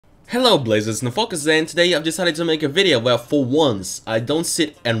Hello Blazers, Nafocus and today I've decided to make a video where for once I don't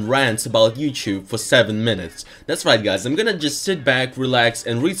sit and rant about YouTube for 7 minutes. That's right guys, I'm gonna just sit back, relax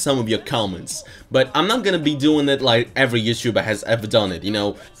and read some of your comments. But I'm not gonna be doing it like every YouTuber has ever done it, you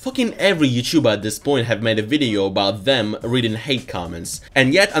know. Fucking every YouTuber at this point have made a video about them reading hate comments.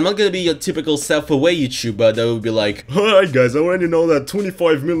 And yet I'm not gonna be your typical self-aware YouTuber that will be like, "Hi guys, I already know that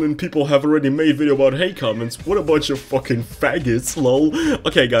 25 million people have already made video about hate comments. What about your fucking faggots, lol?"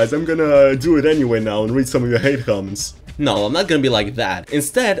 Okay guys, I'm gonna do it anyway now and read some of your hate comments. No, I'm not gonna be like that.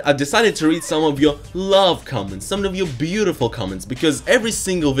 Instead, I've decided to read some of your love comments, some of your beautiful comments, because every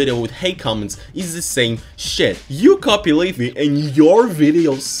single video with hate comments is the same shit. You copy Leafy and your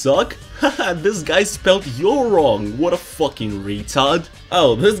videos suck? Haha, this guy spelled "you're" wrong. What a fucking retard.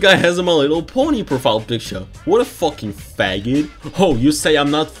 Oh, this guy has a My Little Pony profile picture. What a fucking faggot. Oh, you say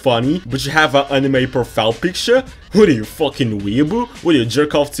I'm not funny, but you have an anime profile picture? What are you, fucking weeaboo? What, you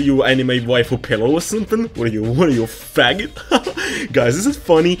jerk off to your anime waifu pillow or something? What are you, faggot? Guys, is it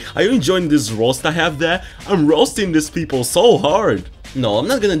funny? Are you enjoying this roast I have there? I'm roasting these people so hard. No, I'm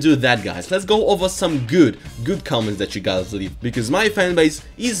not gonna do that guys. Let's go over some good comments that you guys leave, because my fanbase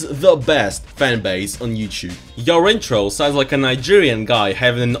is the best fanbase on YouTube. Your intro sounds like a Nigerian guy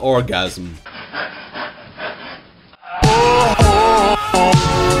having an orgasm.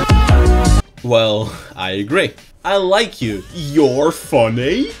 Well, I agree. I like you. You're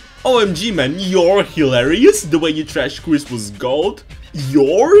funny. OMG man, you're hilarious. The way you trash Chris was gold.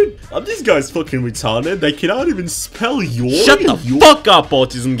 These guys fucking retarded. They cannot even spell your. Shut the fuck up,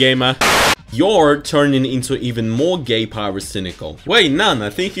 Autism Gamer. You're turning into even more gay pyrocynical. Wait, none, I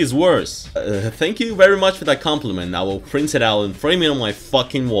think he's worse. Thank you very much for that compliment. I will print it out and frame it on my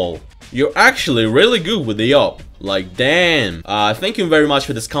fucking wall. You're actually really good with the up. Like, damn. Thank you very much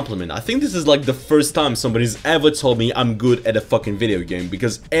for this compliment. I think this is like the first time somebody's ever told me I'm good at a fucking video game,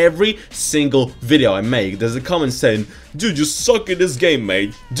 because every single video I make, there's a comment saying, "Dude, you suck at this game,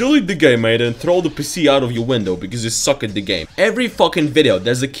 mate. Delete the game, mate, and throw the PC out of your window because you suck at the game." Every fucking video,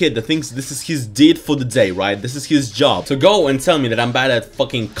 there's a kid that thinks this is his deed for the day, right? This is his job. To go and tell me that I'm bad at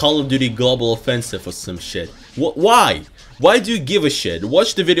fucking Call of Duty Global Offensive or some shit. Why? Why do you give a shit?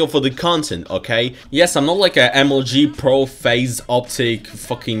 Watch the video for the content, okay? Yes, I'm not like a MLG Pro Phase Optic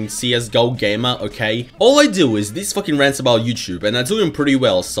fucking CSGO gamer, okay? All I do is these fucking rants about YouTube, and I do them pretty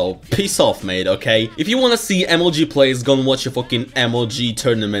well, so peace off, mate, okay? If you wanna see MLG plays, go and watch a fucking MLG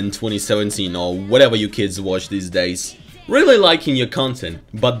Tournament 2017 or whatever you kids watch these days. Really liking your content,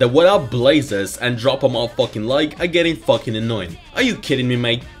 but the what up Blazers and drop a motherfucking like are getting fucking annoying. Are you kidding me,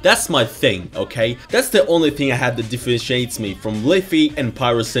 mate? That's my thing, okay? That's the only thing I have that differentiates me from Leafy and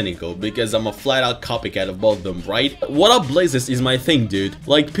Pyrocynical, because I'm a flat out copycat of both of them, right? What up Blazers is my thing, dude.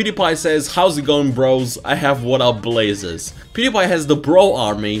 Like PewDiePie says, "How's it going, bros?" I have what up Blazers. PewDiePie has the bro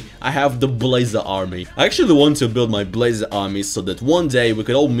army, I have the Blazer army. I actually want to build my Blazer army so that one day we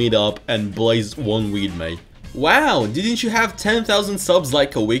could all meet up and blaze one weed, mate. Wow, didn't you have 10,000 subs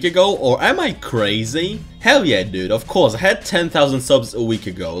like a week ago, or am I crazy? Hell yeah, dude, of course, I had 10,000 subs a week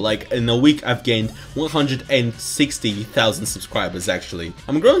ago. Like, in a week I've gained 160,000 subscribers, actually.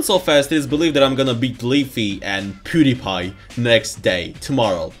 I'm growing so fast, it is believed that I'm gonna beat Leafy and PewDiePie next day,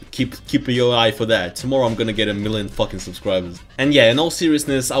 tomorrow. Keep your eye for that. Tomorrow I'm gonna get 1 million fucking subscribers. And yeah, in all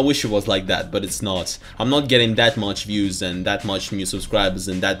seriousness, I wish it was like that, but it's not. I'm not getting that much views and that much new subscribers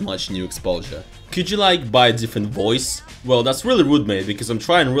and that much new exposure. Could you like buy a different voice? Well, that's really rude, mate, because I'm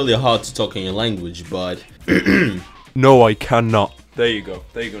trying really hard to talk in your language, but no, I cannot. There you go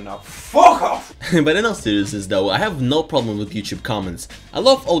now. Fuck off! But in all seriousness though, I have no problem with YouTube comments. I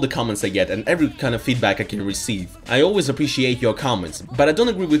love all the comments I get and every kind of feedback I can receive. I always appreciate your comments, but I don't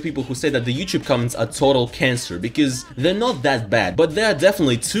agree with people who say that the YouTube comments are total cancer, because they're not that bad. But there are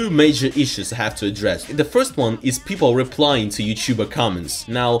definitely two major issues I have to address. The first one is people replying to YouTuber comments.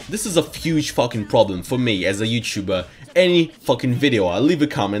 Now, this is a huge fucking problem for me as a YouTuber. Any fucking video, I leave a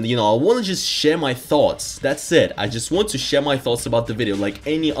comment, you know, I want to just share my thoughts. That's it. I just want to share my thoughts about the video like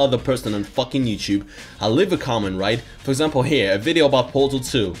any other person on fucking YouTube. I'll leave a comment, right? For example, here, a video about Portal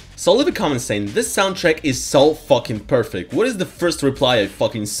 2. So I'll leave a comment saying, "This soundtrack is so fucking perfect." What is the first reply I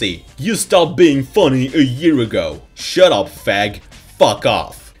fucking see? "You stopped being funny a year ago." Shut up, fag. Fuck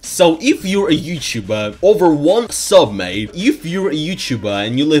off. So if you're a YouTuber, over 1 sub, mate, if you're a YouTuber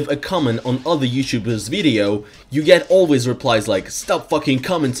and you leave a comment on other YouTubers' video, you get always replies like, "Stop fucking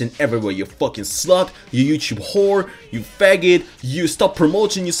commenting everywhere, you fucking slut, you YouTube whore, you faggot, you stop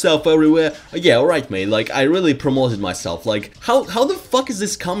promoting yourself everywhere." Yeah, alright mate, like I really promoted myself. Like, how the fuck is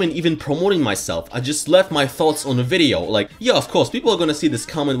this comment even promoting myself? I just left my thoughts on a video. Like, yeah, of course, people are gonna see this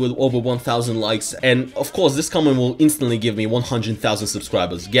comment with over 1,000 likes, and of course this comment will instantly give me 100,000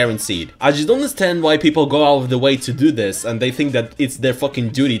 subscribers. guaranteed. I just don't understand why people go out of the way to do this and they think that it's their fucking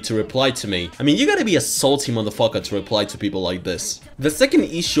duty to reply to me. I mean, you gotta be a salty motherfucker to reply to people like this. The second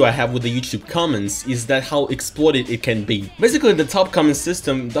issue I have with the YouTube comments is that how exploited it can be. Basically, the top comment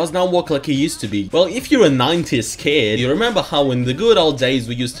system does not work like it used to be. Well, if you're a 90s kid, you remember how in the good old days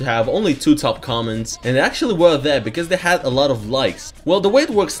we used to have only 2 top comments, and they actually were there because they had a lot of likes. Well, the way it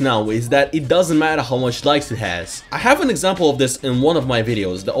works now is that it doesn't matter how much likes it has. I have an example of this in one of my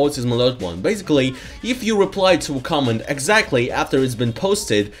videos, the Autism Alert one. Basically, if you reply to a comment exactly after it's been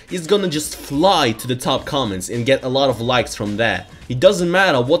posted, it's gonna just fly to the top comments and get a lot of likes from there. It doesn't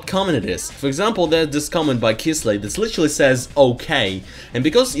matter what comment it is. For example, there's this comment by Kisley that literally says okay, and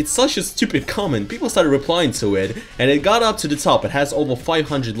because it's such a stupid comment, people started replying to it, and it got up to the top. It has over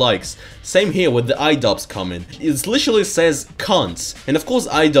 500 likes. Same here with the iDubbbz comment. It literally says cunts, and of course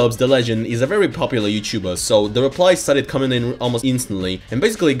iDubbbz, the legend, is a very popular YouTuber, so the replies started coming in almost instantly, and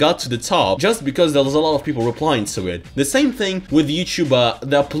basically got to the top just because there was a lot of people replying to it. The same thing with YouTuber,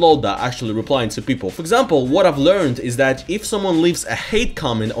 the uploader, actually replying to people. For example, what I've learned is that if someone leaves a hate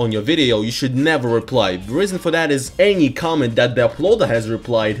comment on your video, you should never reply. The reason for that is any comment that the uploader has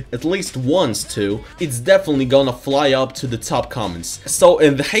replied at least once to, it's definitely gonna fly up to the top comments. So,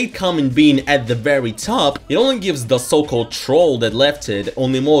 and the hate comment being at the very top, it only gives the so-called troll that left it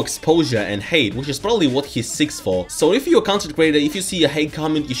only more exposure and hate, which is probably what he seeks for. So if you're a content creator, if you see a hate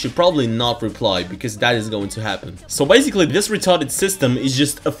comment, you should probably not reply, because that is going to happen. So basically, this retarded system is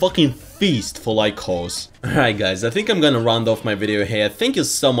just a fucking feast for like cause. Alright guys, I think I'm gonna round off my video here. Thank you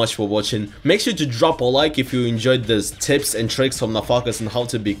so much for watching. Make sure to drop a like if you enjoyed these tips and tricks from Nafakas on how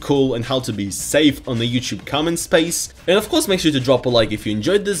to be cool and how to be safe on the YouTube comment space. And of course, make sure to drop a like if you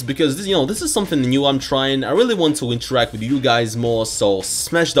enjoyed this, because this, this is something new I'm trying. I really want to interact with you guys more, so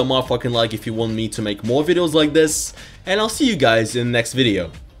smash that motherfucking like if you want me to make more videos like this. And I'll see you guys in the next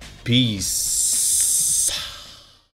video. Peace.